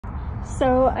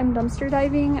So I'm dumpster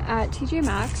diving at TJ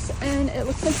Maxx and it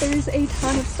looks like there's a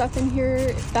ton of stuff in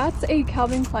here. That's a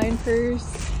Calvin Klein purse,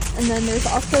 and then there's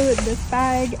also this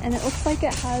bag, and it looks like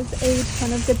it has a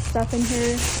ton of good stuff in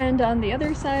here. And on the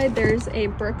other side there's a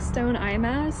Brookstone eye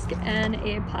mask and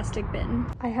a plastic bin.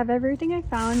 I have everything I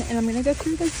found and I'm gonna go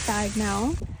through this bag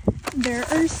now. There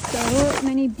are so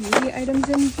many beauty items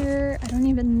in here. I don't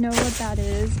even know what that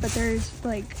is, but there's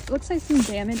like, looks like some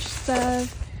damaged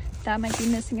stuff. That might be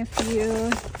missing a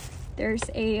few. There's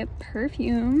a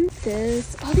perfume.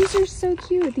 Oh, these are so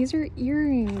cute. These are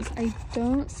earrings. I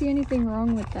don't see anything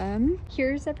wrong with them.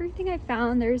 Here's everything I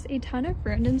found. There's a ton of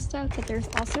random stuff, but there's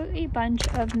also a bunch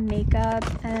of makeup,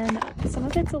 and some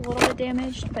of it's a little bit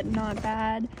damaged, but not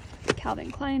bad. Calvin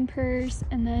Klein purse,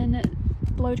 and then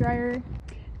blow dryer.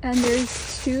 And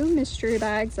there's two mystery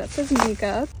bags that says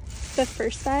makeup. The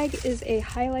first bag is a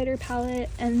highlighter palette,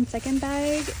 and second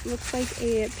bag looks like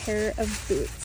a pair of boots.